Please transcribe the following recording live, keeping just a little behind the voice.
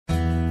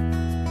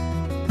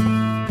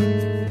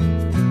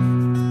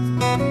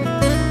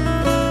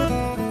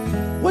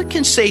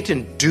can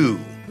Satan do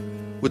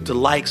with the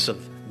likes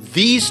of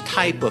these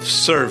type of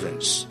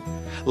servants?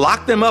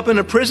 Lock them up in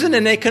a prison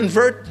and they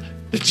convert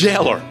the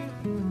jailer.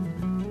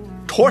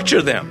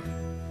 Torture them.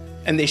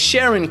 And they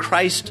share in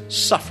Christ's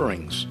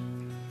sufferings.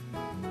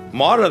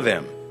 Martyr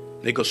them.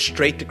 They go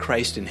straight to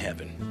Christ in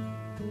heaven.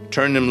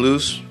 Turn them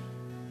loose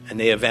and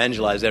they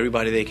evangelize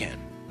everybody they can.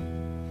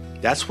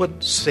 That's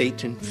what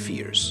Satan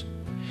fears.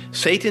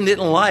 Satan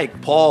didn't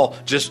like Paul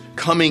just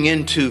coming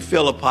into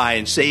Philippi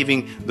and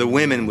saving the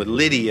women with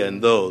Lydia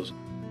and those.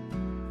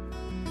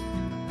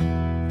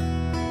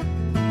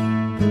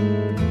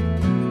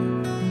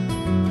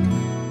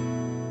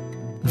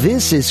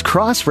 This is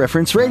Cross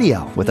Reference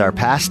Radio with our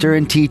pastor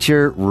and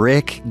teacher,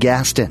 Rick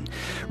Gaston.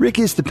 Rick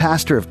is the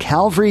pastor of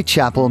Calvary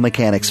Chapel,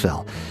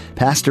 Mechanicsville.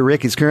 Pastor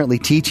Rick is currently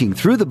teaching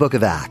through the book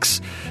of Acts.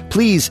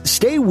 Please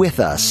stay with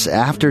us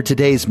after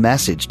today's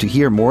message to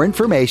hear more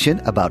information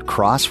about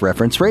Cross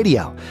Reference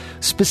Radio,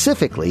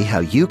 specifically how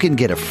you can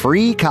get a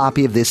free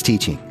copy of this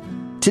teaching.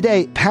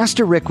 Today,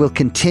 Pastor Rick will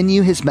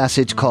continue his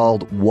message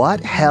called What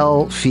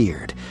Hell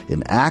Feared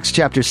in Acts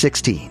chapter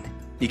 16.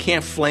 You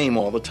can't flame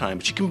all the time,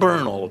 but you can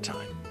burn all the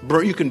time.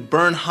 You can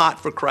burn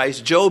hot for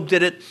Christ. Job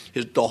did it.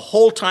 The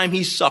whole time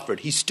he suffered,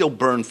 he still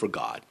burned for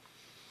God.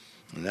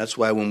 And that's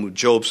why when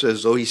Job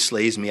says, though he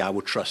slays me, I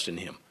will trust in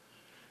him.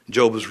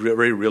 Job is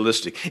very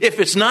realistic. If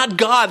it's not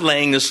God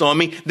laying this on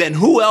me, then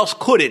who else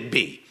could it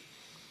be?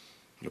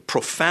 A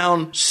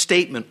profound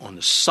statement on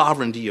the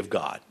sovereignty of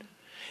God.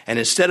 And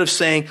instead of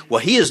saying,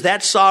 well, he is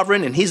that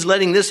sovereign and he's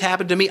letting this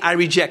happen to me, I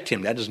reject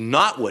him. That is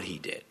not what he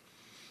did.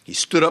 He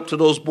stood up to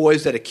those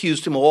boys that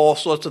accused him of all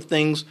sorts of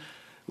things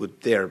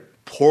with their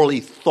poorly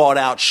thought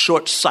out,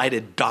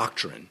 short-sighted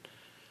doctrine.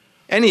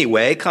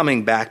 Anyway,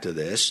 coming back to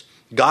this,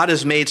 God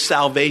has made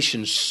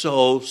salvation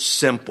so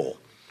simple.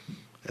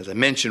 As I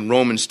mentioned,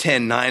 Romans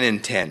 10, 9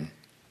 and 10.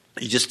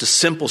 It's just a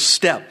simple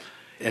step.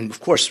 And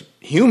of course,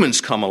 humans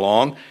come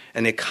along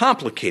and they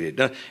complicate it.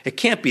 Now, it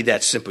can't be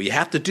that simple. You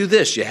have to do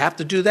this, you have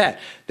to do that.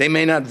 They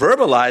may not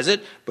verbalize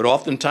it, but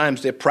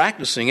oftentimes they're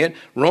practicing it.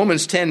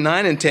 Romans 10,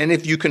 9 and 10,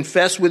 if you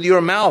confess with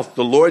your mouth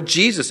the Lord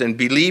Jesus and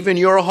believe in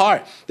your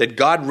heart that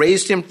God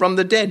raised him from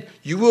the dead,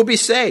 you will be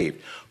saved.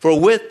 For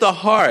with the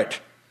heart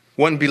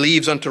one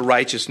believes unto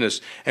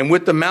righteousness, and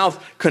with the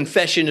mouth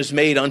confession is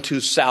made unto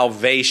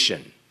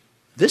salvation.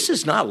 This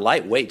is not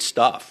lightweight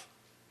stuff.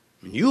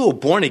 When you are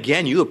born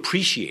again, you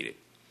appreciate it.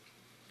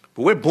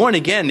 But we're born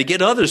again to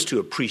get others to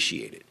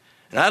appreciate it.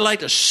 And I'd like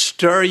to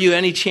stir you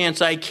any chance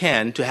I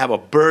can to have a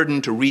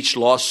burden to reach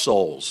lost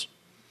souls.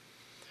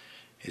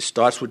 It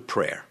starts with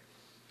prayer.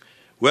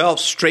 Well,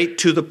 straight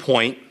to the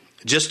point,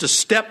 just a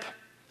step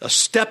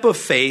of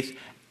faith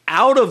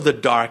out of the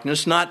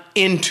darkness, not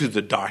into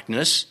the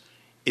darkness.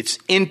 It's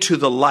into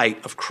the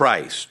light of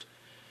Christ.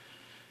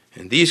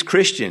 And these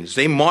Christians,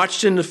 they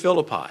marched into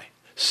Philippi,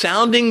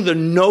 sounding the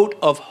note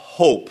of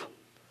hope,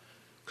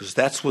 because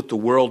that's what the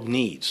world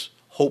needs.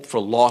 Hope for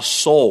lost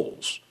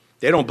souls.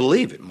 They don't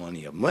believe it,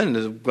 many of them. And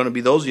there's going to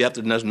be those you have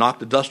to knock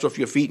the dust off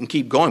your feet and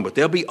keep going. But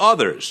there'll be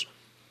others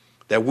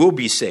that will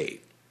be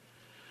saved.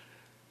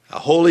 A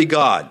holy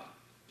God,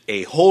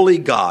 the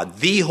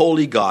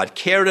holy God,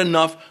 cared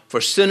enough for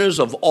sinners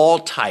of all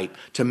type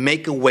to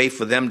make a way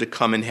for them to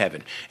come in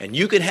heaven. And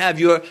you can have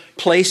your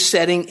place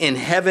setting in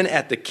heaven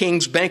at the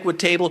king's banquet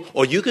table,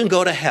 or you can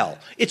go to hell.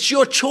 It's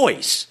your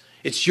choice.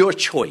 It's your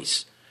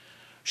choice.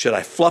 Should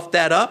I fluff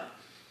that up?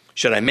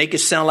 Should I make it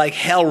sound like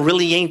hell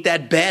really ain't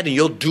that bad and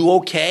you'll do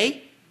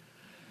okay?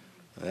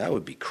 That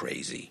would be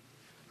crazy.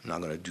 I'm not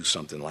going to do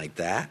something like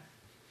that.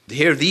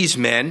 Here, these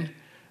men,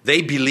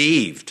 they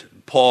believed,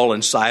 Paul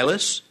and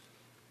Silas.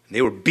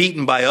 They were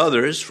beaten by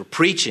others for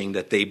preaching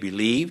that they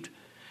believed.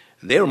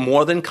 They were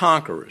more than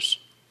conquerors.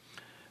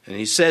 And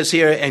he says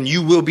here, and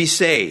you will be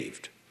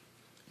saved.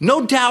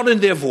 No doubt in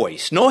their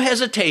voice, no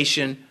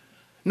hesitation.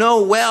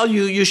 No, well,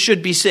 you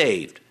should be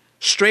saved.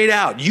 Straight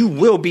out, you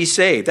will be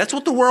saved. That's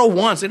what the world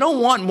wants. They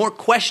don't want more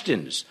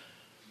questions.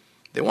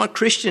 They want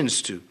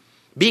Christians to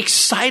be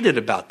excited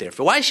about their faith.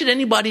 Why should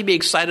anybody be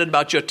excited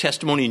about your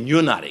testimony and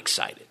you're not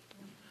excited?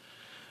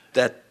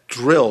 That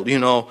thrill,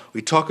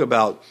 we talk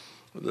about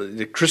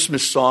the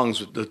Christmas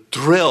songs, the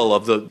thrill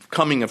of the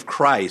coming of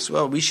Christ.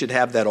 Well, we should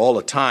have that all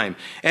the time.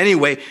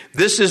 Anyway,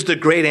 this is the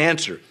great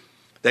answer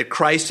that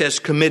Christ has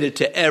committed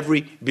to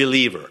every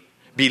believer.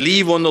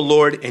 Believe on the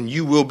Lord and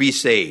you will be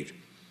saved.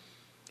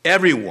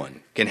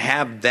 Everyone can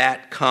have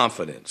that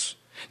confidence.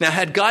 Now,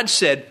 had God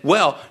said,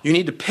 well, you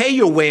need to pay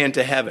your way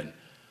into heaven,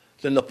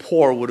 then the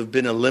poor would have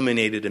been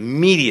eliminated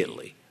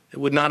immediately. It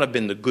would not have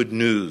been the good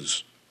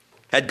news.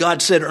 Had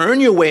God said,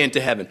 earn your way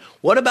into heaven,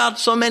 what about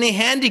so many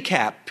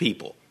handicapped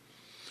people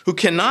who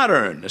cannot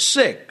earn, the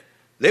sick?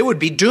 They would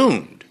be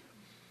doomed.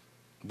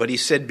 But he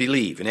said,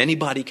 believe, and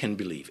anybody can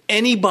believe.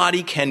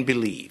 Anybody can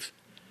believe.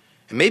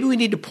 And maybe we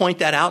need to point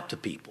that out to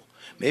people.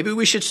 Maybe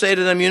we should say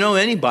to them,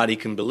 anybody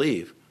can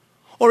believe.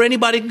 Or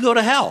anybody can go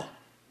to hell.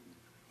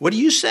 What do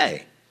you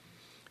say?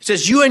 It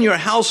says, you and your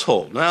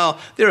household. Now,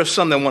 there are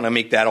some that want to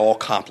make that all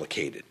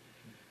complicated.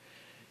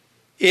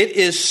 It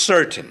is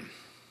certain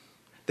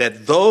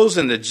that those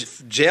in the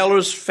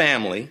jailer's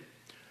family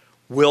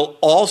will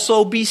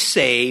also be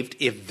saved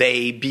if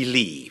they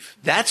believe.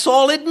 That's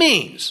all it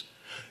means.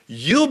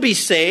 You'll be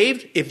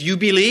saved if you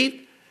believe.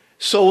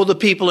 So will the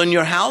people in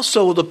your house.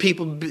 So will the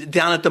people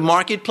down at the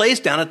marketplace,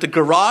 down at the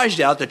garage,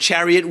 down at the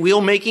chariot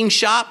wheel making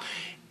shop.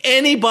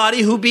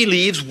 Anybody who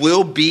believes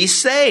will be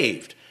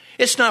saved.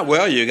 It's not,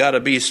 well, you got to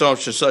be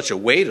such and such a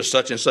weight or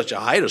such and such a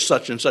height or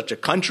such and such a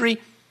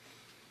country.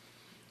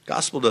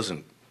 Gospel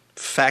doesn't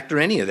factor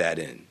any of that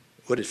in.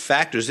 What it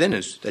factors in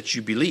is that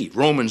you believe.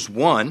 Romans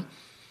 1.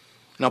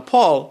 Now,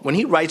 Paul, when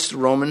he writes the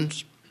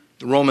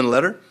Roman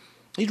letter,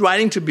 he's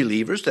writing to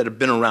believers that have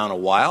been around a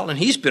while, and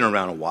he's been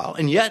around a while,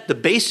 and yet the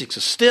basics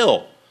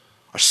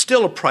are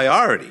still a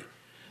priority.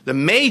 The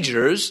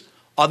majors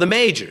are the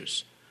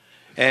majors.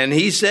 And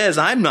he says,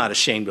 I'm not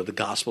ashamed of the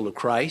gospel of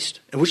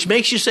Christ, and which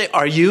makes you say,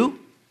 are you?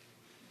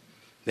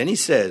 Then he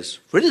says,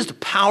 for it is the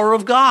power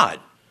of God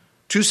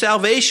to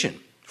salvation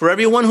for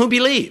everyone who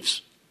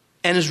believes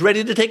and is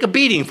ready to take a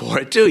beating for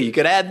it too. You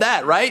could add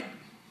that, right?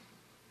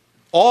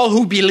 All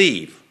who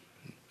believe.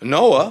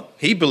 Noah,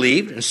 he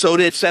believed, and so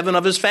did 7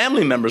 of his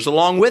family members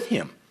along with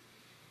him.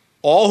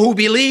 All who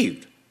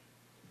believed.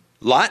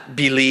 Lot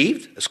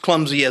believed, as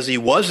clumsy as he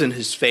was in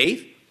his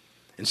faith,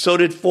 and so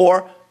did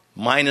 4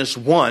 minus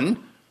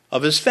 1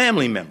 of his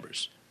family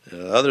members.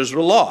 Others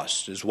were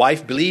lost. His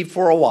wife believed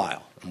for a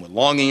while, and with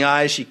longing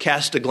eyes she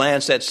cast a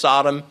glance at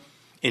Sodom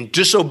in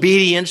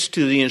disobedience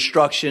to the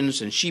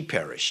instructions, and she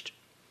perished.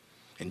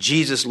 And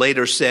Jesus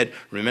later said,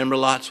 remember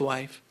Lot's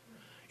wife?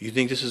 You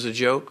think this is a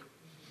joke?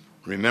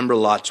 Remember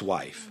Lot's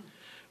wife.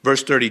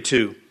 Verse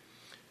 32.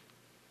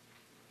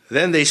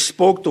 Then they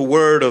spoke the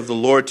word of the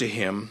Lord to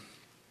him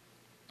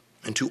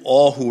and to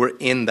all who were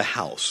in the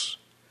house.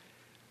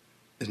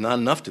 It's not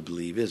enough to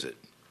believe, is it?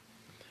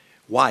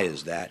 Why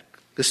is that?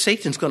 Because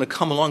Satan's going to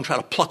come along and try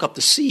to pluck up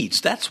the seeds.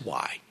 That's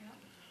why.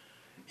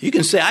 You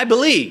can say, I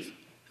believe.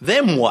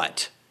 Then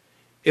what?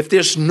 If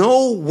there's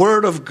no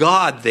word of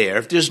God there,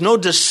 if there's no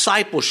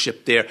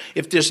discipleship there,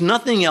 if there's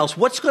nothing else,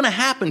 what's going to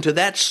happen to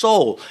that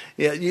soul?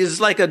 It's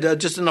like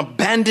just an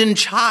abandoned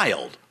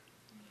child.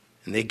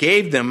 And they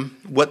gave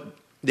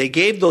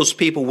those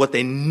people what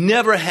they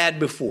never had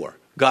before,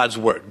 God's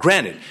word.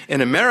 Granted,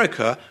 in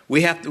America,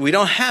 we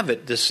don't have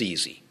it this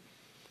easy.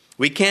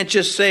 We can't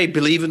just say,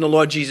 believe in the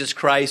Lord Jesus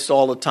Christ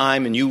all the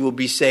time and you will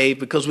be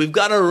saved, because we've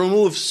got to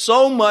remove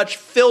so much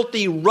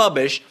filthy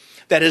rubbish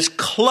that has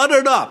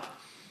cluttered up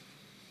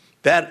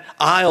that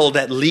aisle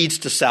that leads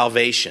to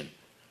salvation.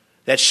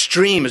 That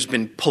stream has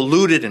been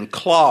polluted and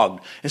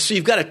clogged. And so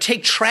you've got to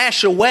take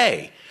trash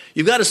away.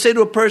 You've got to say to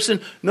a person,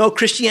 no,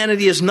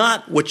 Christianity is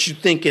not what you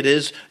think it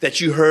is,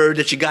 that you heard,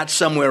 that you got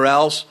somewhere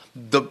else.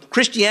 The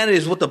Christianity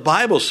is what the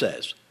Bible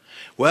says.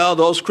 Well,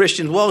 those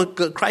Christians,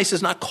 Christ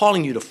is not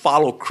calling you to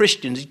follow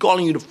Christians. He's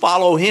calling you to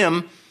follow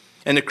him.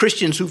 And the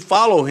Christians who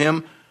follow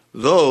him,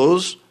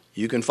 those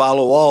you can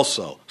follow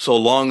also, so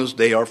long as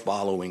they are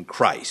following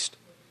Christ.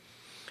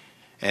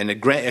 And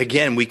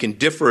again, we can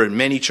differ, and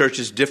many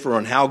churches differ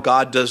on how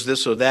God does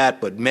this or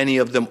that, but many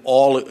of them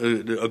all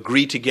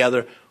agree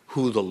together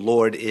who the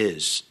Lord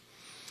is.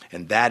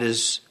 And that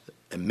is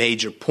a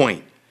major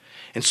point.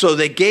 And so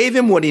they gave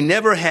him what he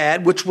never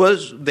had, which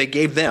was, they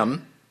gave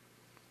them,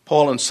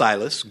 Paul and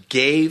Silas,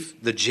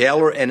 gave the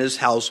jailer and his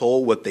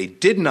household what they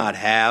did not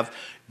have,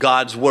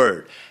 God's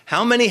word.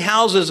 How many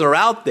houses are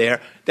out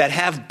there that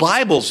have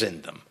Bibles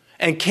in them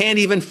and can't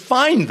even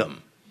find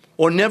them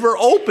or never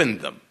open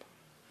them?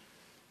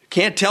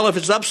 Can't tell if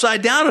it's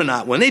upside down or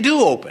not when they do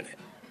open it.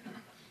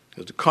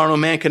 Because the carnal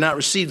man cannot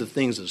receive the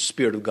things of the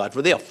Spirit of God,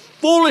 for they are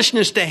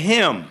foolishness to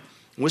him.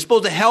 And we're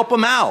supposed to help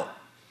him out.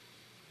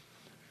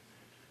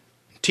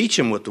 Teach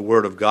him what the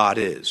Word of God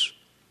is.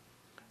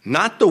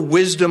 Not the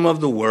wisdom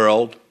of the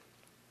world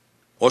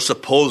or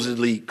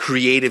supposedly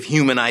creative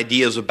human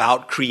ideas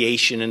about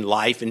creation and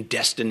life and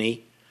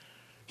destiny,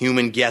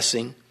 human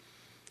guessing,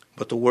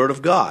 but the Word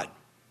of God.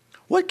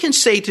 What can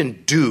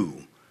Satan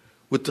do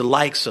with the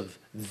likes of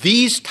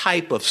these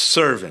type of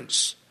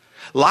servants?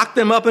 Lock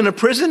them up in a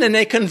prison and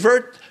they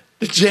convert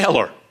the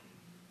jailer.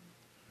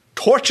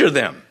 Torture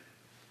them.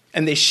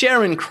 And they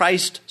share in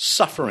Christ's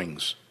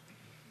sufferings.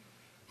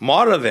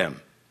 Martyr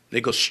them.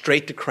 They go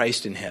straight to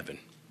Christ in heaven.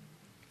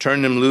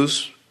 Turn them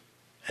loose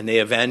and they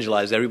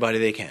evangelize everybody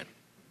they can.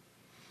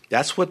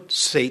 That's what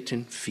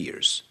Satan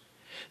fears.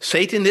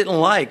 Satan didn't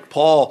like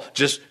Paul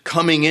just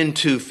coming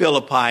into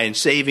Philippi and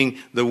saving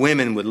the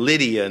women with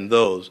Lydia and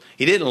those.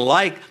 He didn't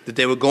like that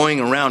they were going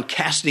around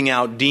casting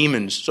out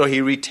demons, so he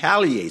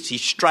retaliates. He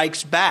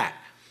strikes back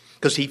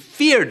because he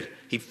feared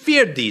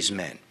these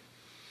men.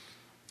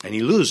 And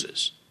he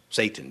loses.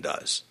 Satan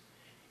does.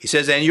 He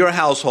says, and your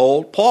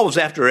household, Paul was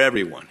after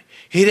everyone.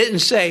 He didn't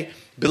say,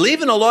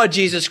 believe in the Lord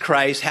Jesus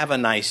Christ, have a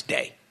nice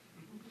day.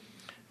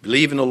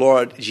 Believe in the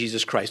Lord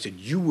Jesus Christ and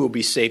you will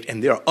be saved.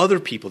 And there are other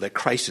people that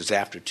Christ is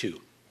after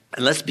too.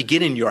 And let's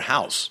begin in your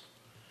house.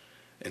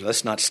 And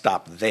let's not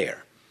stop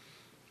there.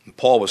 And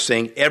Paul was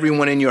saying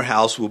everyone in your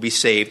house will be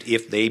saved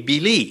if they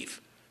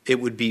believe. it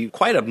would be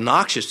quite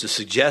obnoxious to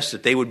suggest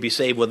that they would be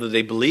saved whether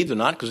they believed or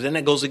not, because then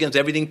it goes against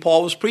everything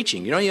Paul was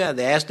preaching. You have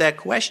to ask that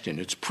question.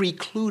 It's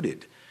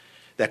precluded,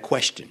 that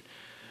question.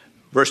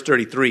 Verse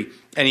 33,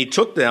 and he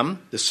took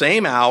them the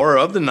same hour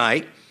of the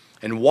night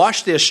and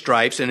washed their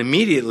stripes, and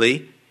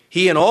immediately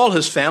he and all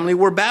his family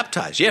were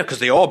baptized. Yeah, because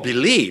they all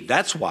believed.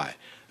 That's why.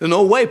 There's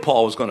no way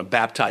Paul was going to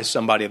baptize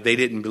somebody if they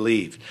didn't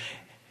believe.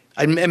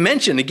 I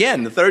mentioned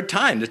again the third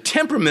time the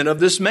temperament of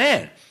this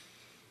man.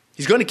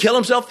 He's going to kill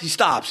himself, he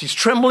stops. He's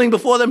trembling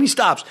before them, he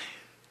stops.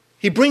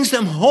 He brings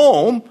them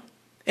home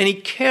and he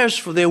cares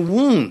for their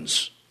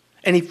wounds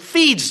and he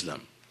feeds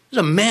them. He's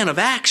a man of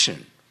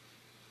action.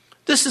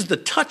 This is the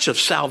touch of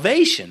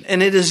salvation,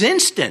 and it is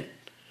instant.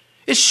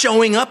 It's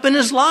showing up in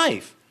his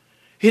life.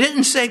 He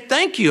didn't say,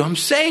 thank you, I'm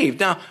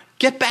saved. Now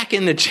get back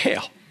in the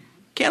jail.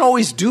 Can't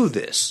always do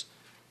this,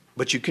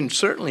 but you can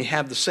certainly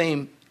have the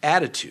same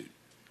attitude.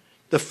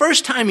 The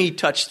first time he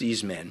touched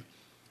these men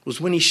was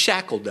when he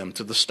shackled them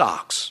to the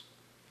stocks.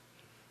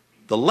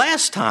 The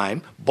last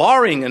time,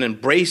 barring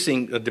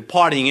a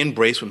departing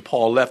embrace when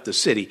Paul left the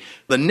city,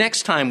 the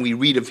next time we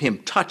read of him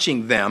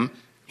touching them,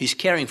 he's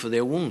caring for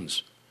their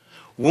wounds.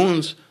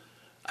 Wounds,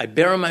 I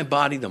bear in my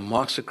body the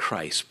marks of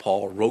Christ,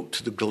 Paul wrote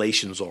to the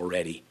Galatians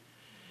already.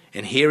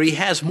 And here he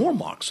has more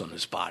marks on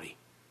his body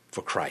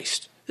for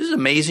Christ. This is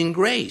amazing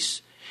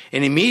grace.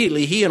 And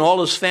immediately he and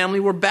all his family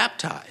were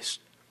baptized.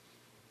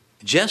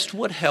 Just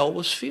what hell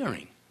was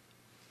fearing.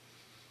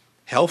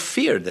 Hell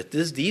feared that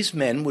these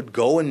men would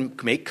go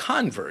and make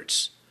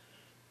converts,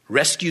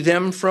 rescue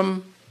them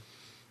from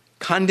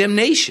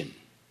condemnation,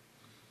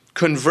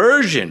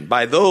 conversion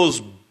by those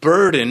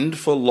burdened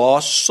for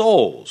lost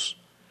souls.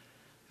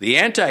 The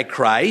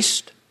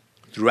Antichrist,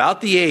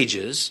 throughout the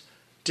ages,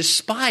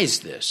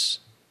 despised this.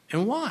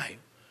 And why?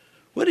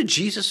 What did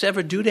Jesus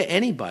ever do to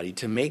anybody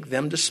to make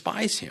them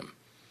despise him?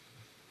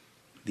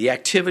 The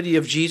activity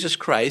of Jesus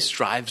Christ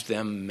drives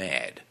them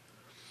mad.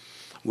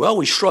 Well,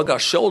 we shrug our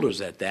shoulders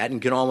at that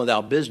and get on with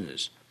our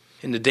business.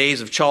 In the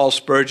days of Charles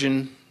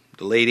Spurgeon,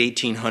 the late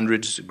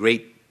 1800s, a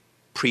great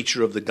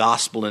preacher of the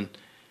gospel in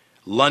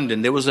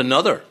London, there was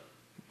another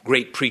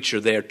great preacher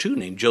there too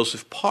named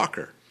Joseph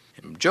Parker.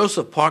 And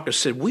Joseph Parker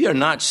said, we are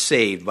not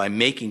saved by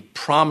making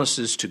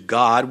promises to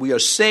God. We are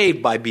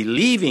saved by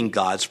believing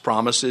God's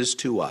promises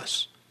to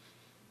us.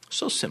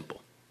 So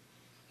simple.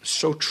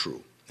 So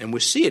true. And we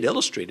see it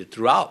illustrated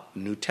throughout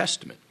the New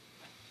Testament.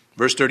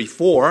 Verse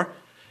 34,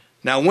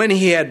 now when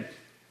he had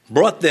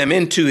brought them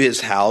into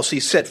his house, he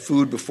set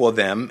food before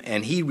them,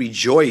 and he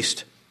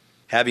rejoiced,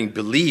 having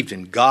believed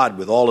in God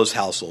with all his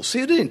household.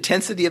 See the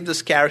intensity of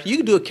this character? You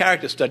can do a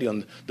character study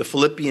on the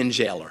Philippian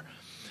jailer.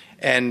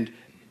 And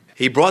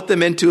he brought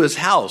them into his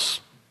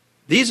house.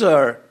 These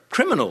are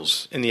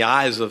criminals in the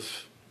eyes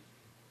of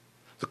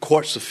the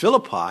courts of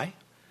Philippi.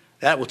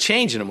 That will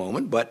change in a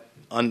moment, but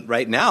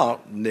right now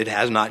it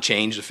has not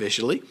changed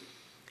officially.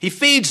 He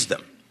feeds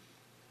them.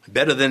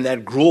 Better than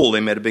that gruel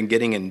they might have been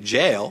getting in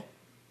jail.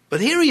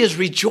 But here he is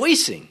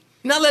rejoicing,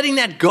 not letting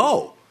that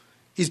go.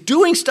 He's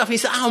doing stuff. He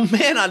said, oh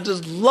man, I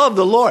just love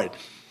the Lord.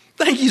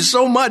 Thank you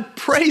so much.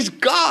 Praise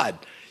God.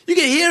 You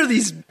can hear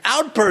these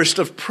outbursts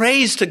of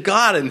praise to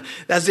God, and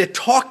as they're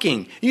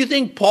talking, you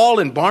think Paul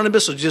and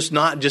Barnabas are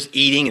not just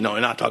eating, and no,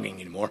 they're not talking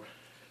anymore.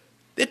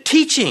 They're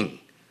teaching.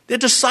 They're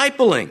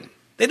discipling.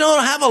 They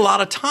don't have a lot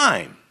of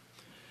time.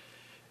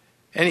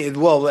 And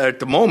well, at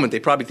the moment, they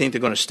probably think they're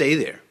going to stay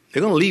there.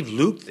 They're going to leave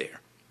Luke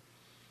there.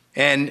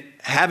 And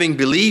having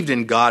believed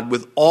in God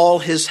with all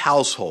his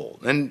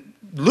household. And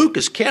Luke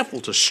is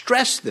careful to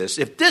stress this.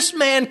 If this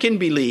man can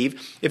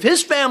believe, if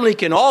his family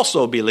can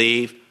also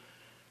believe,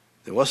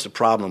 then what's the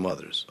problem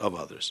of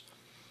others?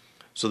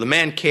 So the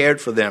man cared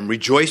for them,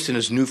 rejoiced in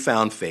his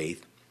newfound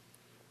faith.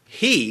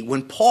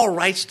 When Paul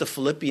writes the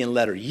Philippian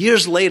letter,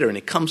 years later, and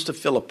it comes to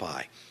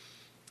Philippi,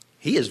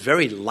 he is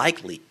very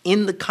likely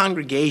in the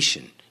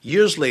congregation,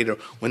 years later,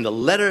 when the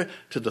letter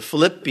to the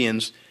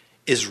Philippians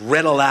is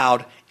read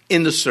aloud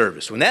in the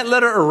service. When that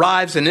letter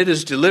arrives and it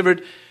is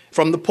delivered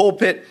from the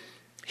pulpit,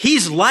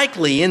 he's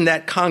likely in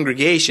that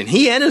congregation,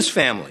 he and his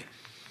family.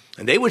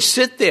 And they would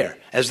sit there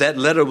as that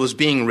letter was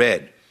being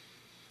read.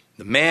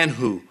 The man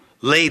who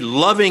laid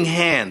loving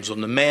hands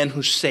on the man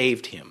who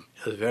saved him.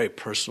 It was a very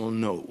personal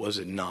note, was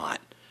it not?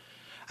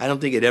 I don't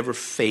think it ever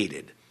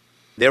faded.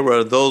 There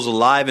were those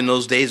alive in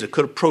those days that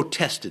could have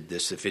protested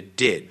this if it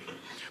did.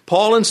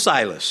 Paul and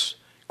Silas,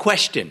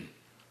 question,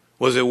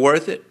 was it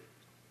worth it?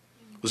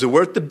 Was it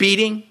worth the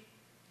beating?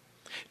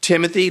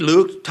 Timothy,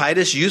 Luke,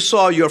 Titus, you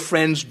saw your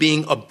friends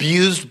being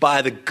abused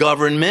by the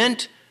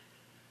government.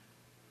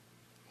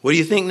 What do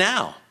you think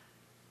now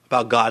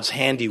about God's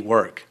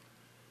handiwork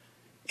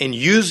in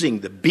using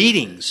the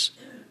beatings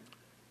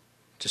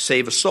to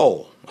save a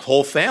soul, a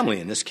whole family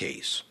in this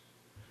case?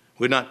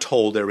 We're not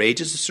told their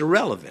ages. It's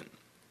irrelevant.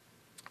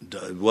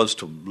 It was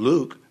to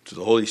Luke, to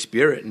the Holy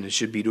Spirit, and it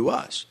should be to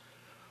us.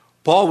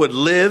 Paul would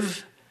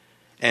live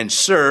and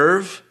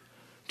serve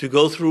to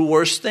go through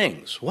worse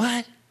things.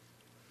 What?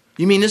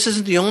 You mean this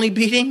isn't the only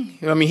beating?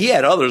 I mean, he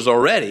had others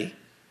already.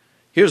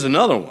 Here's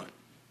another one.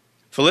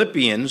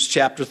 Philippians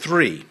chapter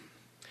 3.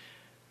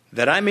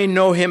 that I may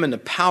know him in the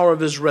power of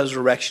his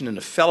resurrection and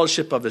the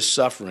fellowship of his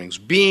sufferings,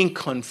 being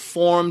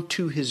conformed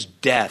to his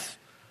death.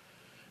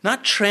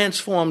 Not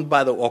transformed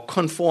or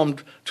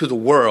conformed to the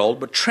world,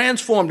 but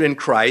transformed in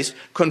Christ,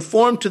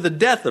 conformed to the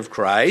death of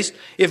Christ,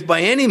 if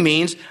by any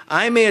means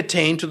I may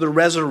attain to the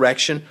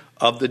resurrection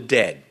of the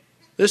dead.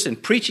 Listen,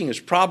 good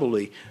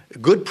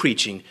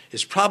preaching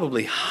is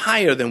probably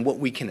higher than what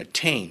we can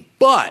attain.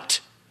 But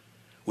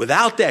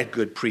without that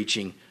good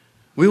preaching,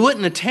 we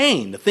wouldn't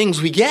attain the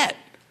things we get.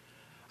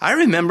 I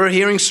remember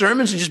hearing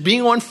sermons and just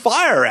being on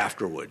fire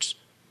afterwards.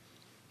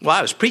 Well,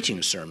 I was preaching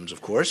the sermons,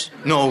 of course.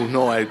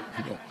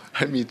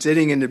 I mean,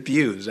 sitting in the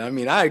pews. I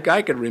mean, I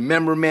could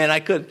remember, man, I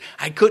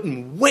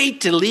couldn't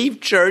wait to leave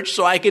church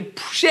so I could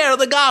share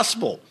the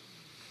gospel.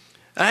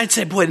 And I'd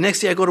say, boy, the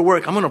next day I go to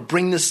work, I'm going to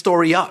bring this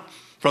story up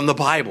from the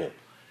Bible.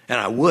 And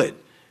I would,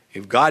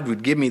 if God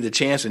would give me the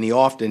chance, and he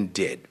often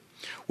did.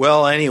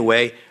 Well,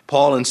 anyway,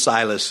 Paul and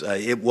Silas,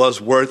 it was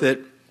worth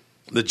it.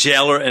 The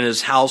jailer and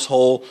his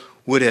household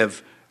would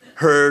have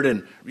heard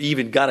and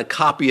even got a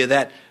copy of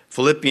that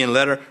Philippian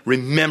letter,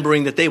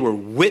 remembering that they were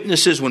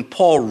witnesses when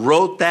Paul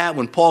wrote that,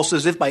 when Paul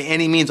says, if by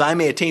any means I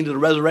may attain to the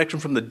resurrection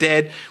from the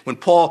dead, when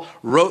Paul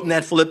wrote in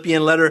that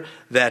Philippian letter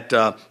that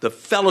the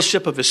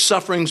fellowship of his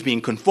sufferings being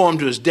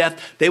conformed to his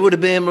death, they would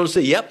have been able to say,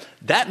 yep,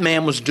 that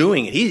man was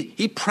doing it.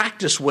 He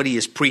practiced what he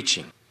is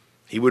preaching.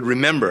 He would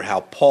remember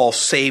how Paul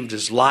saved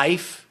his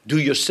life, do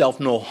yourself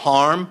no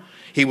harm.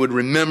 He would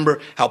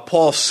remember how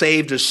Paul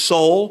saved his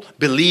soul,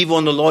 believe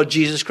on the Lord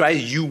Jesus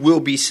Christ, you will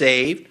be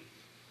saved.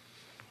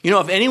 You know,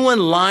 if anyone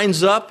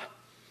lines up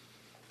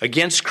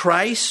against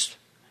Christ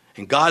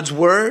and God's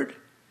word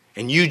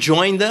and you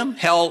join them,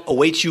 hell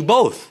awaits you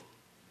both.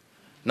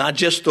 Not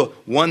just the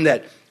one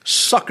that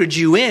suckered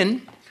you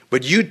in,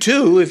 but you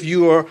too, if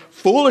you are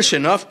foolish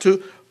enough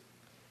to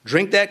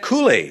drink that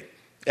Kool-Aid.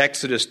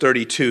 Exodus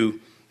 32,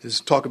 this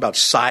is talk about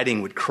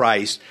siding with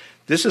Christ.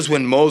 This is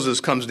when Moses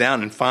comes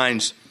down and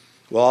finds,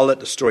 well, I'll let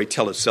the story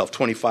tell itself,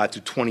 25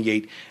 to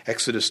 28,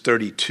 Exodus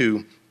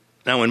 32.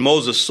 Now, when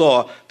Moses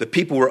saw the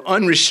people were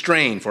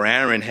unrestrained, for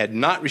Aaron had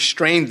not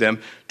restrained them,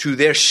 to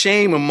their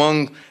shame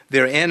among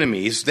their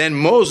enemies, then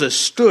Moses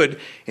stood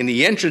in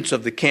the entrance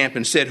of the camp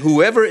and said,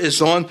 whoever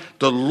is on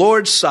the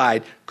Lord's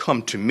side,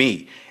 come to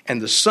me.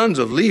 And the sons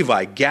of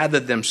Levi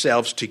gathered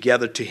themselves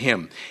together to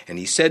him. And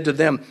he said to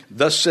them,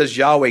 thus says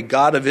Yahweh,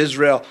 God of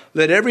Israel,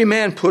 let every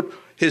man put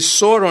his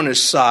sword on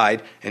his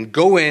side, and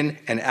go in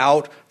and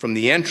out from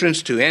the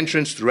entrance to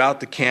entrance throughout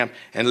the camp,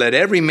 and let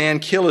every man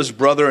kill his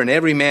brother, and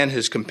every man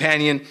his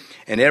companion,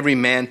 and every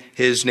man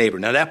his neighbor.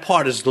 Now that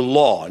part is the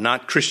law,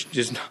 not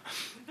Christians.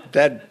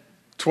 That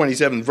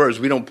 27th verse,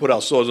 we don't put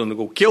our swords on to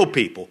go kill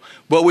people,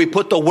 but we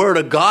put the word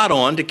of God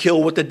on to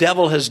kill what the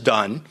devil has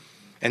done,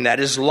 and that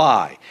is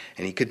lie.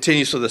 And he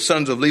continues, so the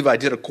sons of Levi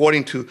did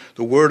according to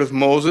the word of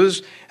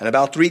Moses, and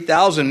about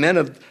 3,000 men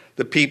of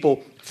the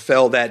people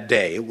fell that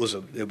day. It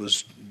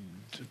was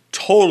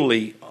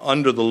totally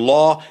under the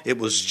law. It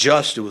was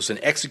just. It was an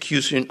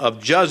execution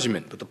of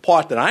judgment. But the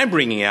part that I'm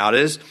bringing out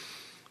is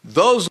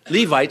those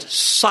Levites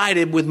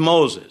sided with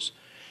Moses.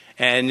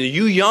 And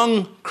you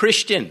young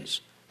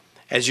Christians,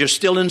 as you're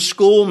still in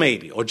school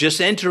maybe, or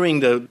just entering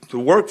the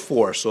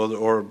workforce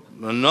or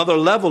another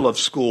level of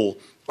school,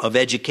 of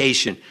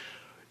education,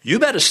 you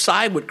better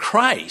side with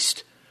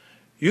Christ.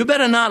 You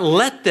better not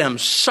let them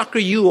sucker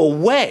you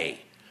away.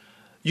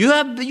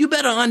 You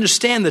better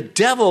understand the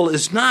devil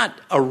is not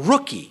a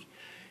rookie.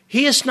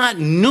 He is not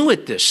new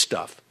at this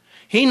stuff.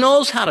 He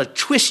knows how to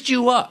twist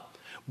you up.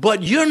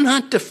 But you're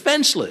not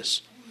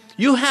defenseless.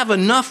 You have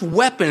enough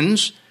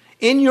weapons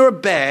in your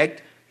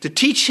bag to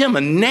teach him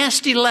a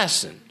nasty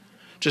lesson,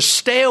 to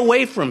stay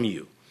away from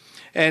you.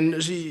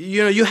 And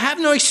you have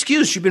no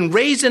excuse. You've been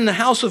raised in the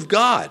house of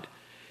God.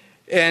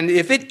 And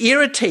if it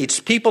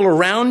irritates people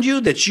around you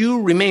that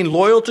you remain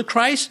loyal to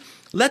Christ,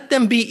 let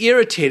them be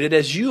irritated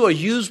as you are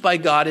used by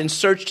God in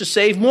search to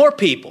save more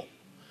people.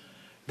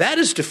 That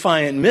is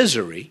defiant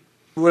misery.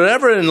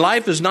 Whatever in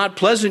life is not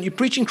pleasant, you're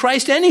preaching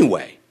Christ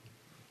anyway.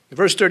 In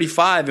verse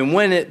 35, and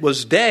when it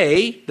was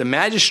day, the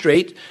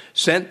magistrate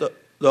sent the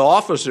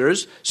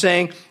officers,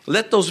 saying,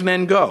 let those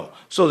men go.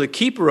 So the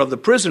keeper of the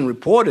prison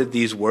reported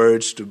these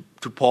words to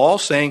Paul,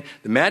 saying,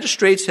 the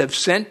magistrates have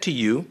sent to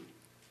you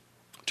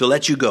to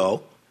let you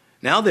go.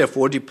 Now,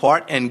 therefore,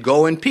 depart and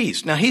go in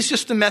peace. Now, he's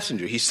just a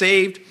messenger. He's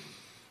saved.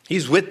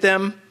 He's with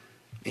them.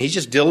 He's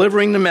just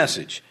delivering the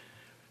message.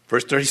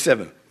 Verse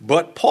 37,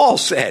 but Paul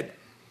said,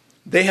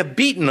 they have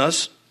beaten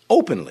us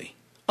openly,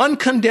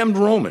 uncondemned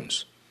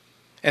Romans,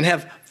 and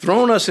have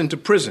thrown us into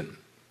prison.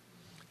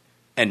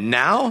 And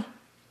now,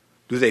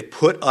 do they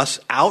put us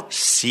out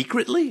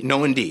secretly?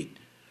 No, indeed.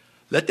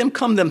 Let them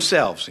come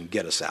themselves and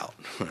get us out.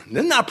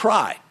 This is not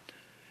pride.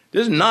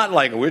 This is not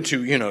like we're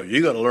too, you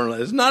got to learn.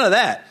 It's none of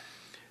that.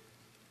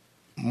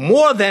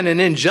 More than an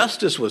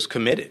injustice was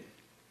committed.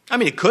 I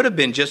mean, it could have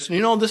been just,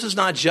 this is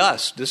not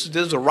just. This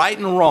is a right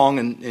and a wrong,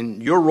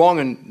 and you're wrong,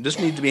 and this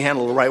needs to be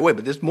handled the right way.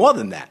 But there's more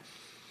than that.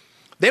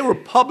 They were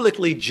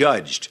publicly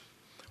judged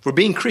for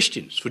being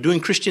Christians, for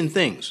doing Christian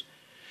things.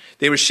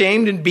 They were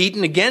shamed and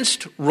beaten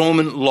against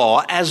Roman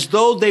law as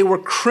though they were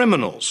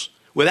criminals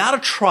without a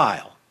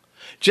trial,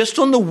 just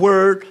on the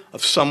word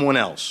of someone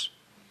else.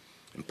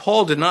 And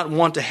Paul did not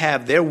want to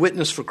have their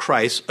witness for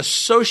Christ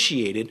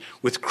associated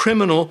with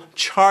criminal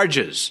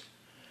charges.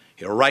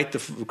 He'll write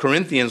the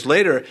Corinthians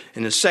later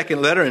in his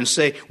second letter and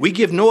say, we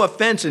give no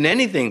offense in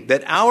anything,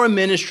 that our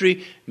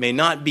ministry may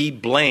not be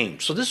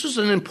blamed. So this was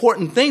an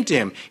important thing to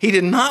him. He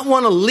did not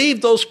want to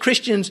leave those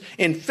Christians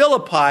in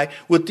Philippi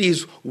with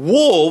these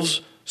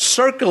wolves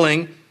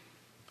circling,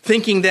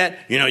 thinking that,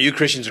 you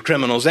Christians are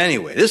criminals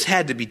anyway. This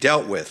had to be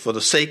dealt with for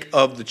the sake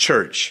of the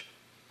church.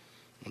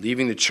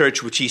 Leaving the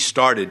church which he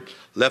started,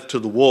 left to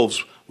the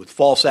wolves with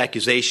false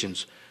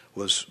accusations,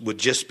 would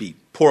just be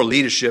poor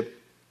leadership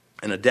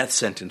and a death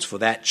sentence for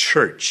that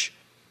church.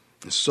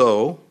 And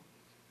so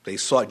they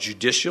sought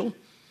judicial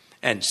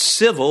and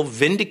civil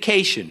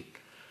vindication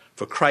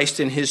for Christ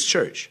and his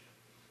church.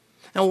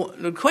 Now,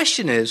 the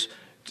question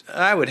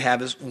I would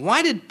have is,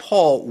 why did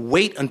Paul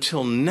wait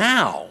until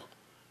now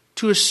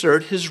to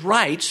assert his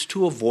rights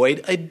to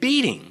avoid a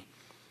beating?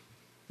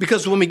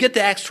 Because when we get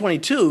to Acts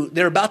 22,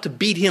 they're about to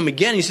beat him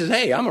again. He says,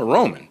 hey, I'm a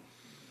Roman.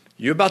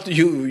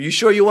 You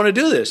sure you want to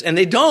do this? And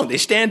they don't. They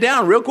stand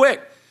down real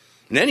quick.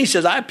 And then he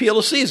says, I appeal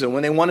to Caesar,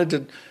 when they wanted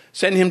to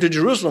send him to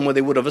Jerusalem where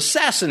they would have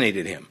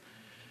assassinated him.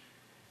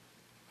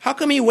 How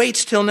come he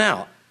waits till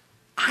now?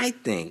 I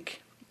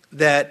think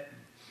that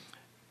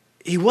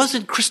he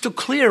wasn't crystal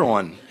clear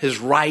on his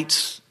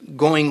rights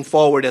going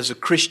forward as a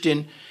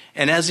Christian.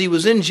 And as he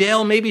was in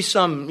jail, maybe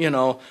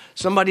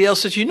somebody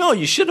else said,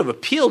 you should have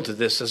appealed to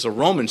this as a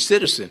Roman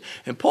citizen.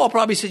 And Paul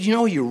probably said,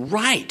 you're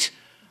right.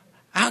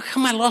 How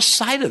come I lost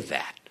sight of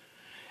that?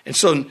 And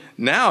so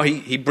now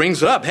he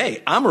brings up,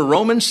 hey, I'm a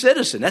Roman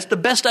citizen. That's the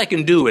best I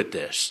can do with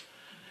this.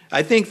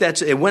 I think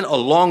it went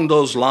along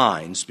those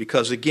lines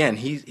because, again,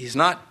 he's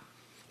not,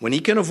 when he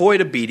can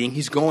avoid a beating,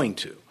 he's going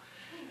to.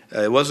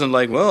 It wasn't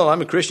like, well,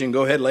 I'm a Christian,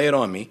 go ahead, lay it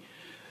on me.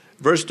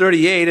 Verse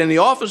 38, and the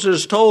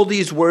officers told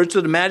these words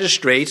to the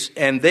magistrates,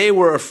 and they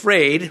were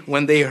afraid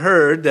when they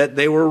heard that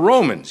they were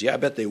Romans. Yeah, I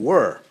bet they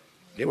were.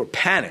 They were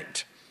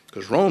panicked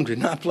because Rome did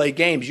not play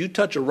games. You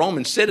touch a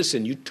Roman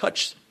citizen, you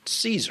touch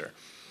Caesar.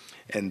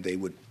 And they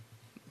would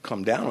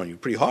come down on you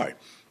pretty hard.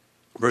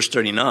 Verse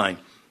 39,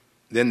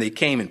 then they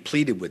came and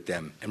pleaded with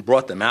them and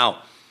brought them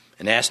out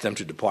and asked them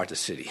to depart the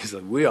city. He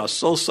said, we are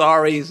so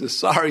sorry. He said,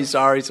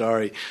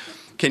 sorry.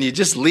 Can you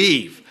just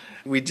leave?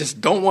 We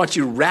just don't want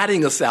you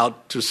ratting us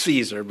out to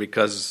Caesar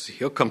because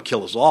he'll come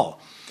kill us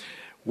all.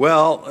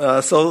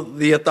 Well, so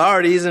the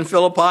authorities in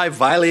Philippi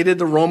violated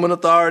the Roman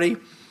authority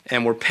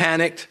and were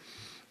panicked.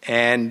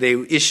 And they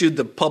issued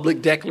the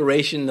public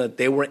declaration that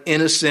they were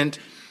innocent.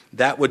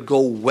 That would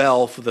go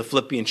well for the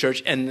Philippian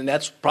church. And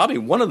that's probably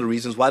one of the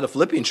reasons why the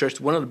Philippian church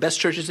is one of the best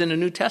churches in the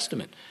New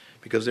Testament,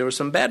 because there were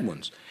some bad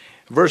ones.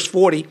 Verse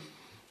 40,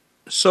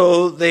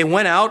 so they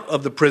went out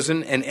of the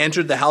prison and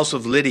entered the house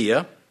of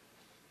Lydia.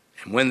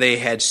 And when they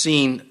had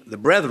seen the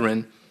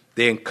brethren,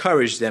 they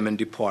encouraged them and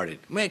departed.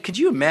 Man, could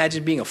you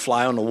imagine being a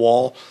fly on the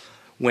wall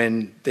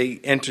when they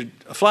entered,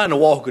 a fly on the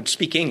wall who could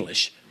speak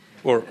English,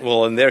 or,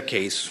 well, in their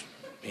case,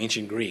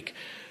 ancient Greek.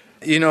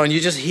 And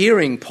you're just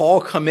hearing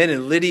Paul come in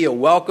and Lydia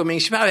welcoming.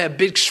 She probably had a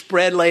big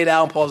spread laid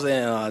out. And Paul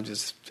saying, I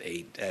just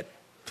ate at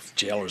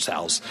jailer's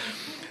house.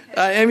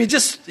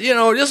 Just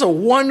a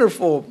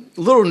wonderful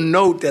little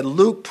note that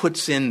Luke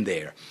puts in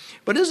there.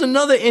 But there's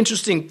another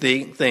interesting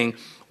thing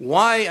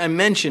why I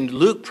mentioned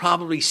Luke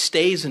probably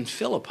stays in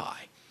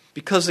Philippi.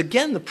 Because,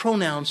 again, the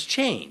pronouns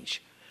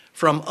change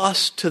from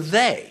us to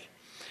they.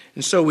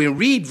 And so we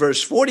read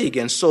verse 40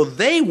 again. So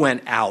they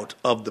went out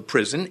of the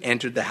prison,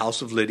 entered the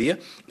house of Lydia.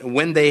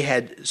 When they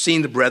had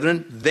seen the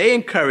brethren, they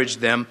encouraged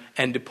them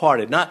and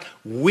departed. Not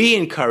we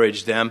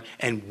encouraged them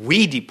and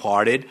we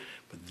departed,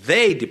 but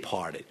they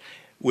departed,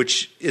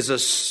 which is a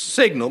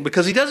signal,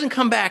 because he doesn't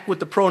come back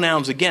with the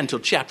pronouns again until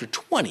chapter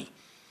 20.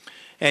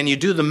 And you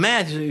do the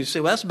math, and you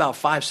say, well, that's about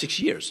 5-6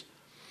 years.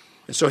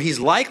 And so he's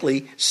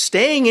likely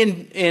staying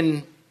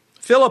in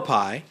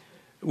Philippi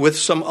with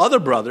some other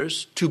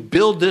brothers to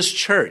build this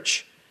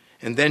church.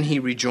 And then he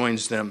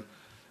rejoins them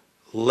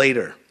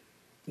later.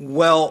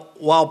 Well,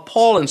 while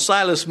Paul and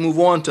Silas move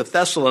on to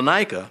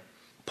Thessalonica,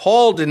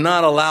 Paul did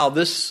not allow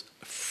this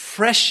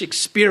fresh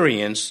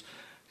experience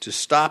to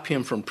stop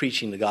him from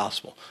preaching the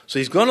gospel. So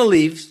he's going to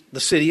leave the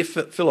city of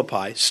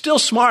Philippi, still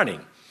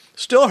smarting,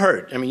 still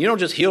hurt. You don't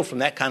just heal from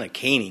that kind of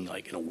caning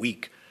like in a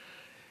week.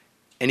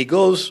 And he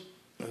goes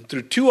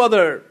through 2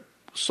 other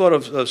sort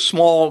of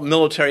small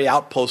military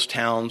outpost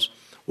towns.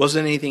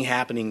 Wasn't anything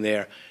happening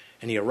there.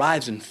 And he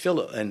arrives in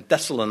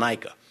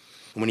Thessalonica.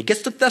 And when he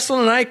gets to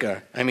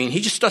Thessalonica,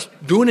 he just starts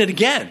doing it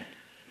again.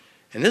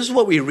 And this is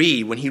what we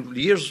read when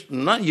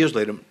not years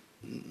later,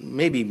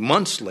 maybe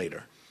months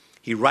later,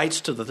 he writes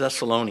to the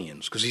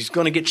Thessalonians, because he's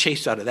going to get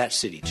chased out of that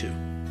city too.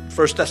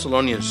 1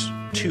 Thessalonians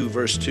 2,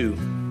 verse 2,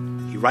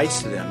 he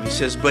writes to them. He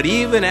says, but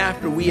even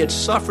after we had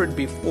suffered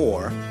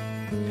before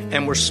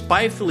and were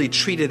spitefully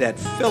treated at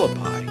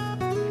Philippi,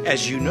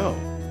 as you know,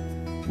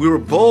 we were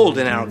bold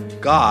in our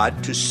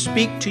God to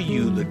speak to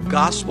you the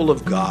gospel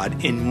of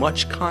God in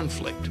much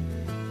conflict.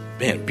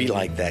 Man, be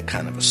like that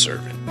kind of a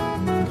servant.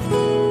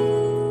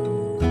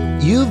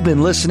 You've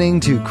been listening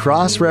to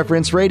Cross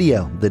Reference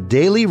Radio, the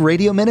daily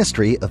radio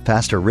ministry of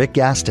Pastor Rick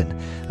Gaston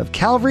of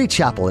Calvary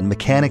Chapel in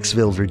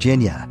Mechanicsville,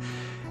 Virginia.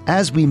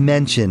 As we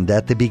mentioned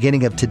at the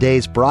beginning of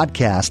today's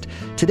broadcast,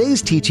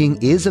 today's teaching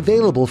is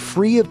available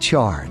free of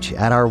charge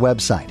at our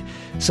website.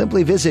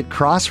 Simply visit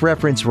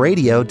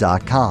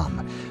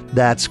crossreferenceradio.com.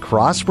 That's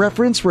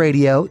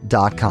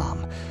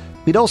crossreferenceradio.com.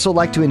 We'd also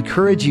like to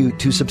encourage you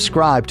to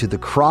subscribe to the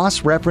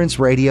Cross Reference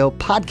Radio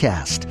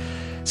podcast.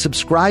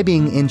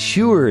 Subscribing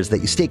ensures that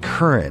you stay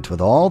current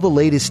with all the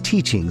latest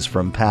teachings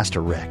from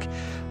Pastor Rick.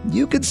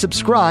 You can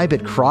subscribe at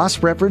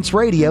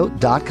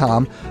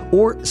crossreferenceradio.com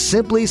or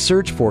simply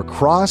search for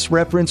Cross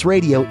Reference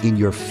Radio in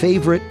your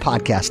favorite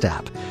podcast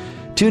app.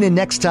 Tune in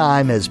next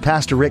time as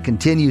Pastor Rick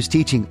continues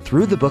teaching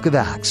through the book of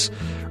Acts,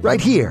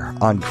 right here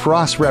on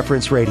Cross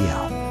Reference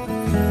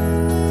Radio.